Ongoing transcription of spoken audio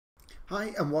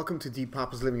Hi and welcome to Deep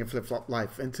Papa's Living a Flip-Flop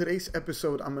Life. In today's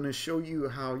episode, I'm going to show you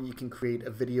how you can create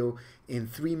a video in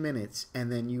 3 minutes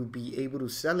and then you'll be able to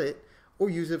sell it or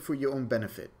use it for your own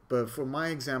benefit. But for my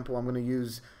example, I'm going to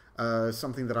use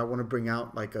something that I want to bring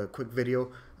out, like a quick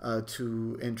video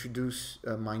to introduce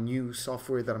my new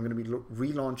software that I'm going to be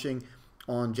relaunching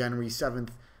on January 7th,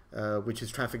 which is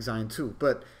Traffic Zion 2.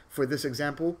 But for this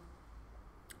example,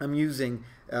 I'm using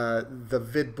the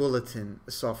VidBulletin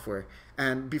software.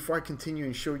 And before I continue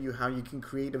and show you how you can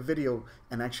create a video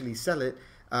and actually sell it,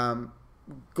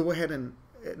 go ahead and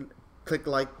click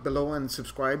like below and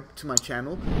subscribe to my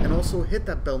channel, and also hit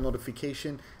that bell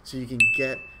notification so you can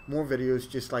get more videos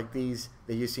just like these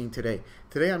that you're seeing today.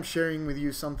 Today I'm sharing with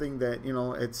you something that, you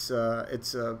know, it's a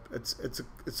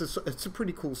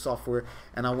pretty cool software,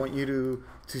 and I want you to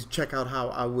check out how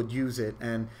I would use it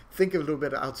and think a little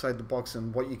bit outside the box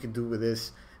on what you can do with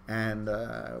this. And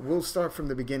we'll start from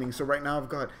the beginning. So right now I've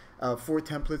got 4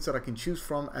 templates that I can choose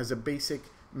from as a basic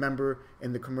member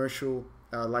in the commercial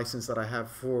license that I have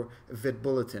for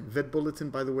VidBulletin. VidBulletin,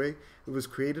 by the way, it was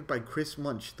created by Chris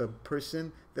Munch, the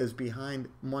person that's behind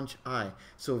Munch Eye.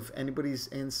 So if anybody's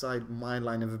inside my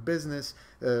line of business,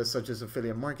 such as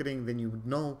affiliate marketing, then you would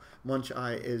know Munch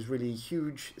Eye is really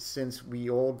huge, since we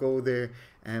all go there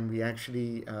and we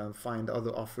actually find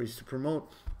other offers to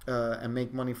promote and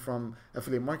make money from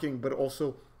affiliate marketing. But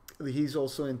also, he's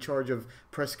also in charge of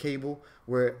Press Cable,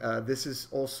 where this is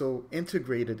also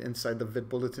integrated inside the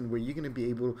VidBulletin, where you're going to be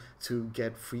able to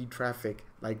get free traffic,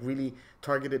 like really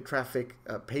targeted traffic,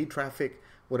 paid traffic,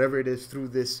 whatever it is, through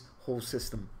this whole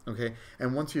system. Okay,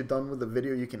 and once you're done with the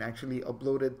video, you can actually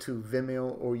upload it to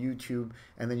Vimeo or YouTube,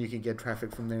 and then you can get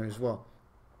traffic from there as well.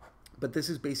 But this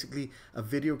is basically a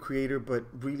video creator, but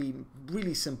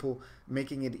really simple,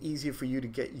 making it easier for you to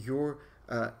get your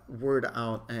word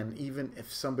out. And even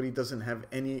if somebody doesn't have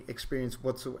any experience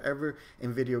whatsoever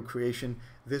in video creation,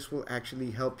 this will actually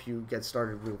help you get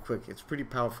started real quick. It's pretty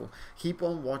powerful. Keep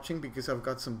on watching, because I've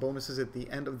got some bonuses at the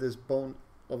end of this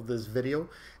video.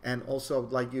 And also, I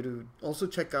would like you to also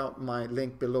check out my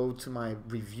link below to my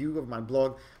review of my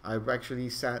blog. I've actually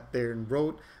sat there and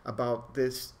wrote about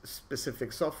this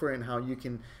specific software and how you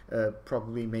can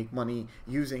probably make money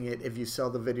using it if you sell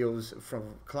the videos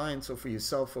from clients or for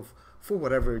yourself, or for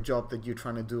whatever job that you're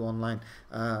trying to do online.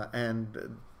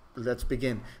 Let's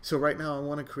begin. So right now I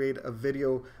want to create a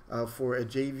video for a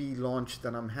JV launch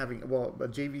that I'm having, well, a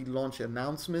JV launch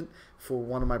announcement for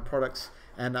one of my products,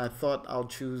 and I thought I'll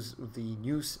choose the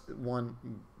news one.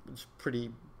 It's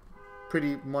pretty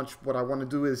much what I want to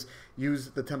do is use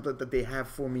the template that they have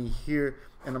for me here,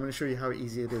 and I'm going to show you how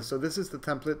easy it is. So this is the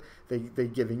template they're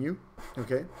giving you.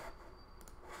 Okay,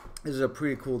 this is a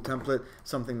pretty cool template,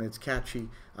 something that's catchy.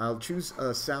 I'll choose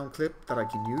a sound clip that I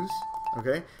can use.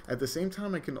 Okay, at the same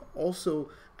time I can also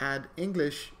add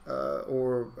English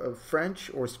or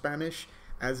French or Spanish,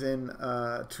 as in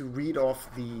to read off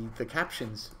the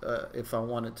captions if I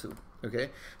wanted to. Okay,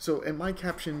 so in my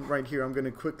caption right here, I'm going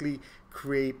to quickly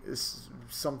create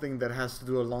something that has to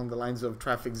do along the lines of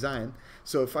Traffic Zion.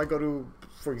 So if I go to,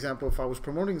 for example, if I was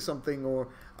promoting something or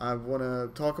I want to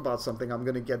talk about something, I'm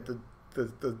going to get the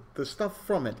stuff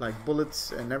from it, like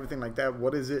bullets and everything like that.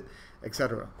 What is it,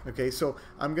 etc. Okay, so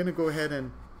I'm going to go ahead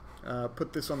and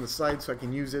put this on the side so I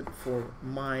can use it for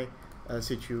my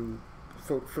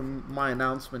for my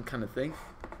announcement kind of thing.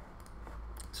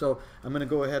 So I'm going to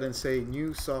go ahead and say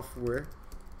new software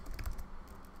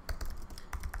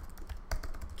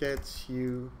gets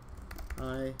you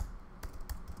high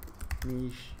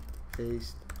niche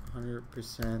based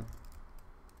 100%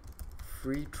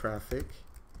 free traffic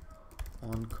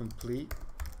on complete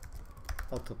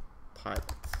autopilot.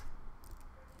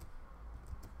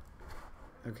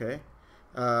 Okay,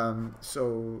 I'm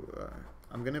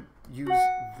gonna use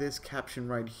this caption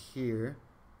right here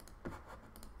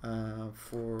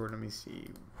for, let me see,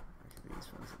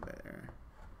 these ones are there.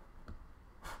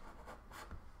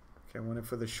 Okay, I want it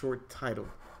for the short title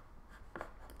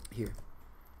here.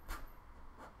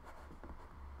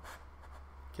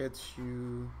 Gets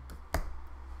you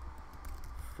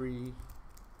free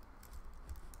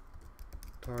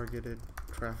targeted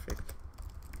traffic.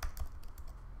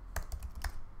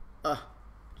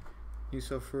 New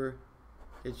software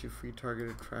gets you free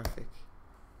targeted traffic.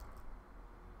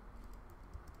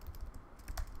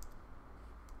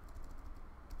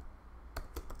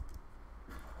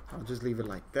 I'll just leave it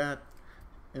like that.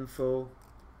 Info.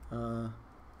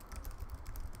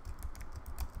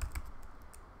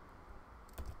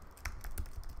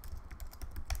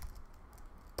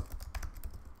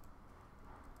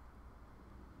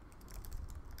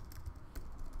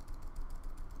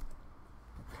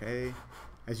 Okay,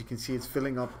 As you can see, it's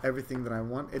filling up everything that I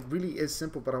want. It really is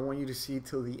simple, but I want you to see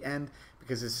till the end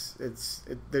because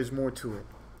there's more to it.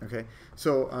 Okay,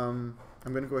 so I'm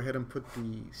gonna go ahead and put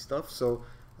the stuff. So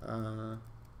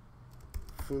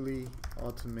fully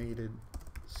automated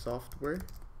software,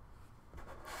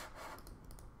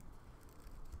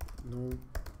 no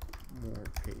more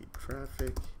paid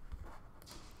traffic,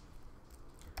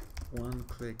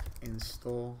 one-click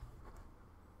install,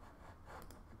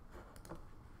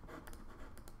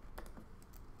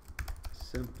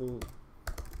 simple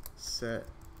set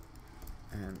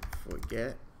and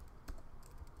forget.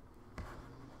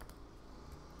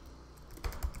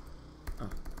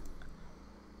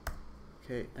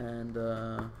 Okay, and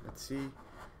let's see,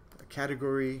 a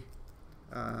category,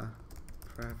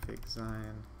 graphic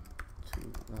design to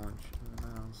launch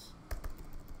mouse.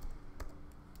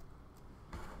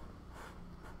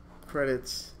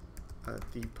 Credits,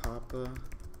 Papa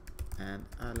and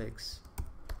Alex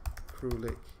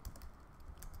Krulik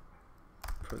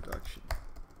production.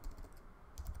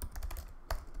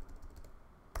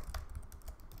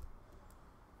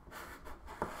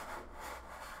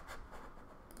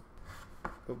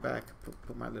 Go back,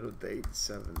 put my little date,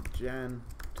 7th Jan,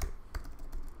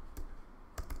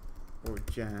 or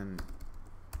Jan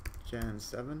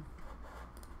 7.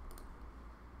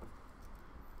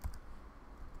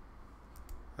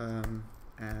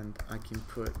 And I can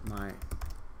put my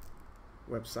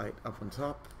website up on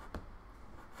top.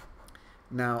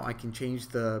 Now I can change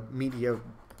the media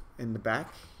in the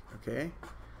back. Okay,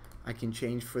 I can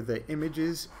change for the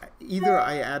images. Either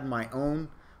I add my own,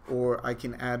 or I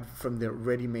can add from the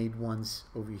ready-made ones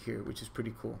over here, which is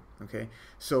pretty cool. Okay,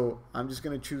 so I'm just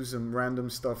gonna choose some random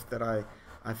stuff that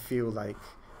I feel like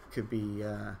could be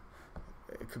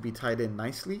tied in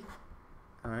nicely.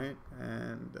 All right,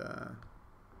 and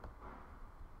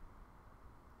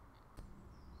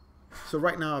so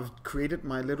right now I've created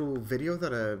my little video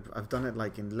that I've done it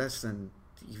like in less than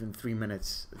even 3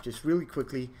 minutes, just really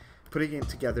quickly putting it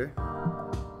together.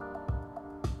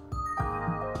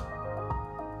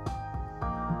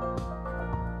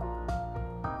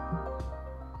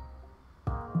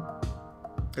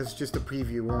 It's just a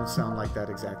preview, it won't sound like that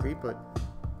exactly, but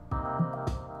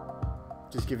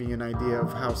just giving you an idea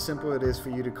of how simple it is for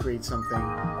you to create something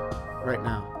right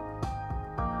now.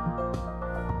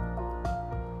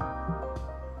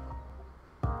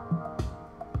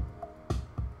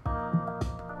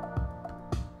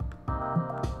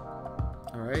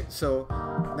 Alright, so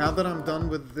now that I'm done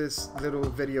with this little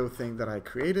video thing that I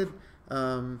created,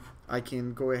 I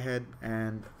can go ahead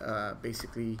and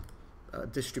basically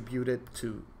distribute it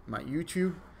to my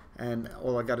YouTube, and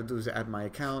all I got to do is add my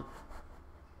account.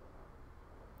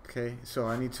 Okay, so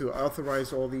I need to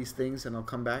authorize all these things and I'll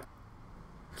come back.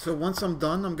 So once I'm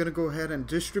done, I'm gonna go ahead and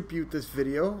distribute this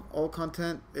video. All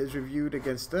content is reviewed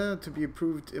against to be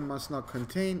approved. It must not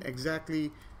contain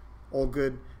exactly, all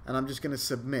good, and I'm just gonna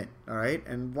submit. All right,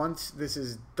 and once this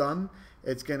is done,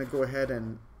 it's gonna go ahead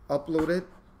and upload it,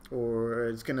 or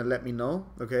it's gonna let me know.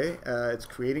 Okay, it's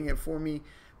creating it for me.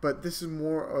 But this is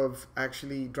more of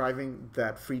actually driving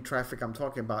that free traffic I'm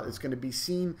talking about. It's going to be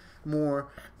seen more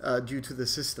due to the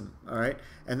system. All right.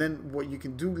 And then what you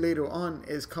can do later on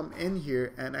is come in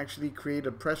here and actually create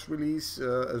a press release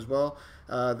as well.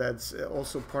 That's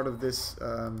also part of this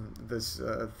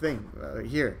thing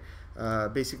here.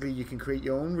 Basically, you can create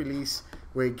your own release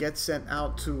where it gets sent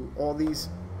out to all these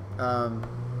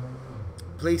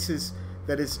places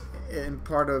that is in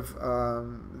part of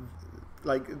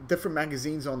like different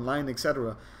magazines online,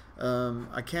 etc.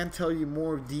 I can't tell you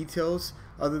more details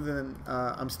other than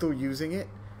I'm still using it,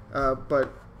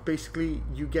 but basically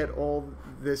you get all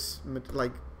this,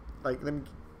 like let me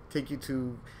take you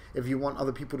to, if you want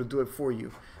other people to do it for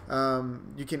you,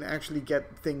 you can actually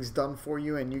get things done for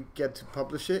you, and you get to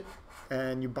publish it,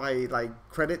 and you buy like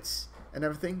credits and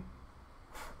everything.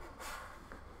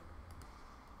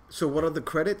 So what are the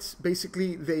credits?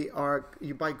 Basically,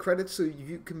 you buy credits so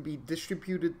you can be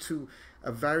distributed to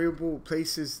variable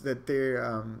places that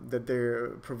they're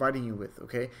providing you with.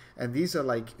 Okay, and these are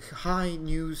like high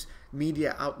news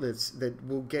media outlets that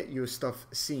will get your stuff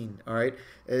seen. All right,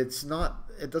 it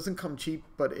doesn't come cheap,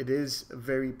 but it is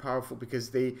very powerful because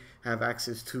they have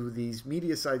access to these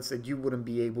media sites that you wouldn't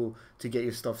be able to get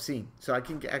your stuff seen. So I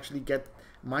can actually get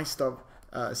my stuff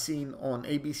seen on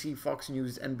ABC, Fox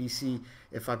News, NBC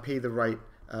if I pay the right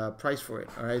price for it.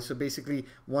 All right, so basically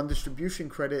one distribution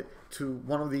credit to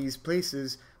one of these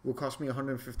places will cost me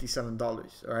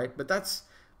 $157. All right, but that's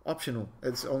optional.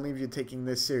 It's only if you're taking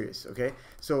this serious. Okay,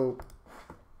 so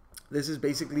this is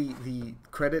basically the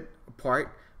credit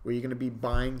part where you're going to be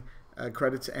buying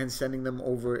credits and sending them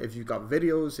over. If you got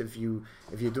videos, if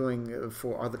you're doing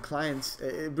for other clients,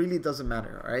 it really doesn't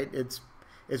matter, right?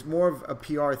 It's more of a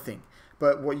PR thing.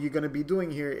 But what you're going to be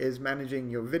doing here is managing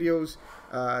your videos,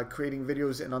 creating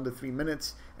videos in under 3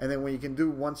 minutes. And then what you can do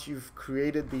once you've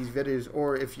created these videos,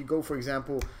 or if you go, for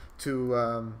example,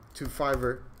 to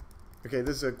Fiverr. Okay,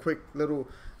 this is a quick little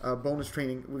bonus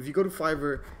training. If you go to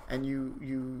Fiverr and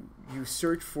you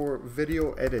search for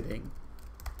video editing,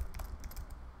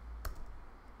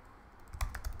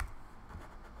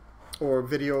 or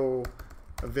video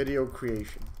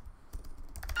creation.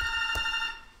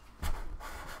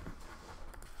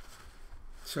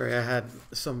 Sorry, I had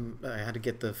to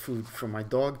get the food from my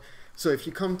dog. So if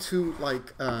you come to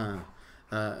like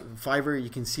Fiverr, you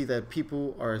can see that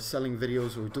people are selling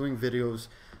videos or doing videos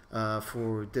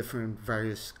for different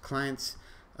various clients.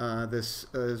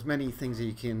 There's many things that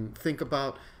you can think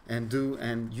about and do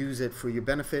and use it for your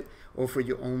benefit or for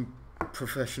your own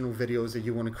professional videos that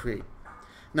you want to create.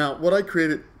 Now, what I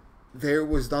created there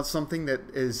was not something that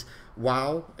is a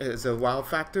wow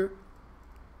factor,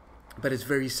 but it's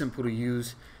very simple to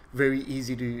use, very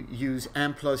easy to use,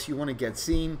 and plus you want to get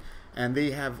seen, and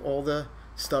they have all the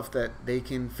stuff that they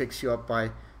can fix you up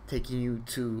by taking you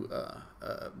to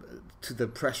the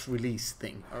press release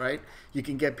thing. All right, you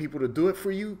can get people to do it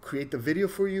for you, create the video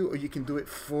for you, or you can do it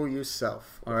for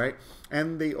yourself. All right,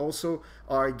 and they also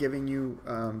are giving you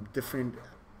different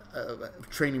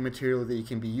training material that you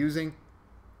can be using.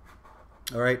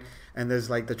 All right, and there's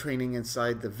like the training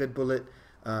inside the VidBullet,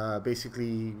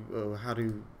 basically how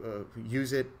to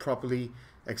use it properly,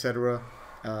 etc.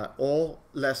 All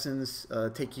lessons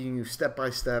taking you step by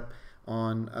step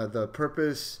on the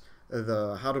purpose,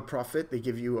 the how to profit. They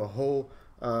give you a whole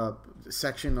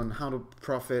section on how to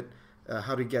profit,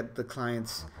 how to get the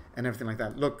clients and everything like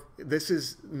that. Look, this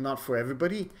is not for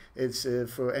everybody. It's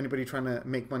for anybody trying to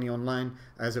make money online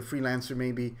as a freelancer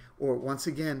maybe, or once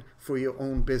again for your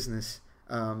own business.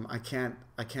 I can't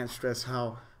stress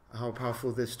how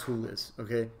powerful this tool is.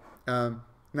 Okay.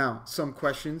 Now, some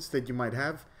questions that you might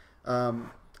have.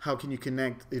 How can you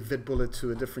connect a VidBullet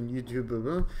to a different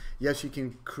YouTube? Yes, you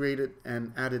can create it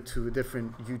and add it to a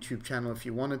different YouTube channel if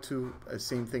you wanted to.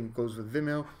 Same thing goes with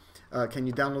Vimeo. Can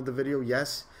you download the video?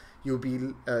 Yes. You'll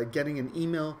be getting an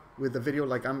email with the video,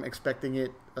 like I'm expecting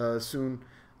it soon,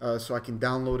 so I can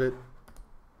download it.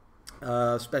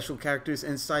 Special characters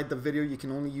inside the video, you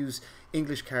can only use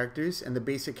English characters, and the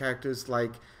basic characters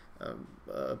like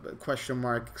question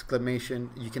mark,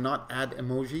 exclamation. You cannot add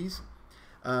emojis.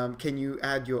 Can you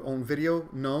add your own video?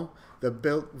 No. The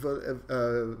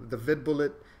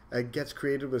VidBullet gets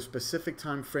created with a specific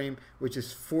time frame, which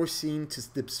is foreseen to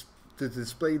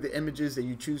display the images that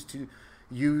you choose to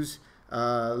use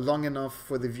long enough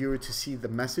for the viewer to see the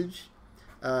message.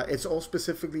 It's all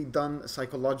specifically done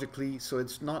psychologically, so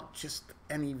it's not just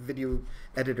any video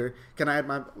editor. Can I add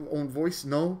my own voice?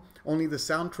 No. Only the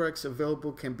soundtracks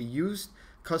available can be used.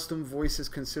 Custom voice is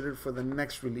considered for the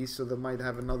next release, so they might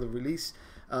have another release.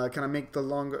 Can I make the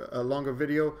longer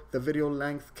video? The video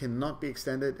length cannot be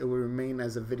extended. It will remain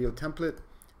as a video template.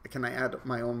 Can I add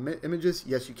my own images?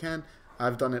 Yes, you can.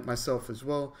 I've done it myself as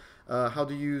well. How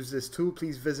to use this tool?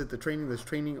 Please visit the training. There's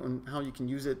training on how you can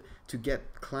use it to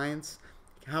get clients.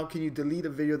 How can you delete a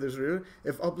video?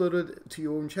 If uploaded to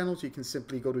your own channel, so you can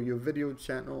simply go to your video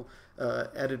channel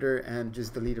editor and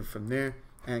just delete it from there.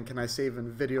 And can I save a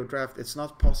video draft? It's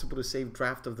not possible to save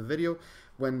draft of the video.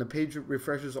 When the page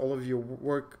refreshes, all of your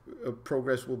work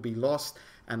progress will be lost.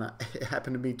 And it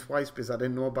happened to me twice because I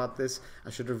didn't know about this. I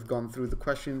should have gone through the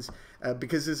questions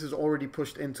because this is already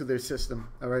pushed into their system.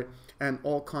 All right, and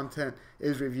all content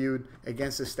is reviewed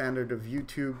against the standard of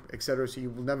YouTube, etc. So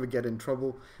you will never get in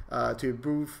trouble.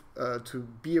 To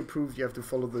be approved, you have to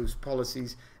follow those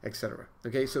policies, etc.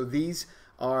 Okay, so these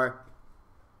are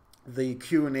the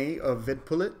Q&A of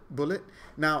VidBullet.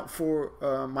 Now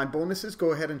for my bonuses,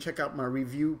 go ahead and check out my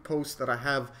review post that I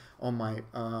have on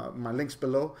my links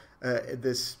below.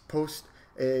 This post,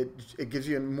 it gives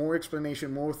you a more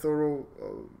explanation, more thorough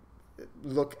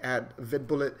look at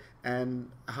VidBullet and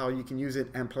how you can use it,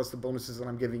 and plus the bonuses that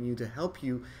I'm giving you to help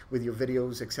you with your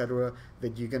videos, etc.,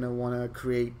 that you're gonna want to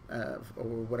create or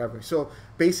whatever. So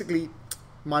basically,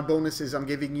 my bonus is I'm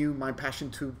giving you my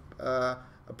Passion Tube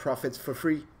profits for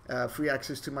free. Free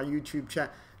access to my YouTube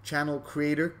channel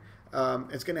creator.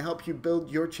 It's going to help you build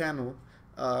your channel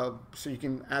so you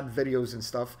can add videos and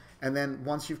stuff. And then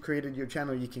once you've created your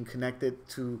channel, you can connect it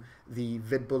to the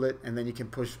VidBullet, and then you can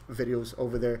push videos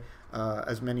over there,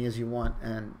 as many as you want,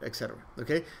 and etc.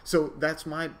 Okay, so that's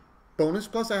my bonus.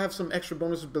 Plus I have some extra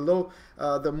bonuses below.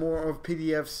 The more of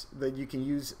PDFs that you can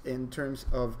use in terms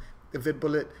of the vid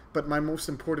bullet, but my most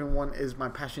important one is my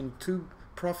Passion Tube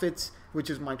Profits, which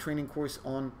is my training course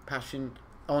on passion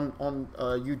on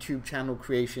YouTube channel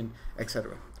creation,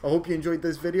 etc. I hope you enjoyed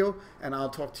this video, and I'll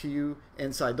talk to you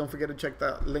inside. Don't forget to check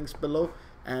the links below,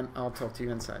 and I'll talk to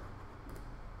you inside.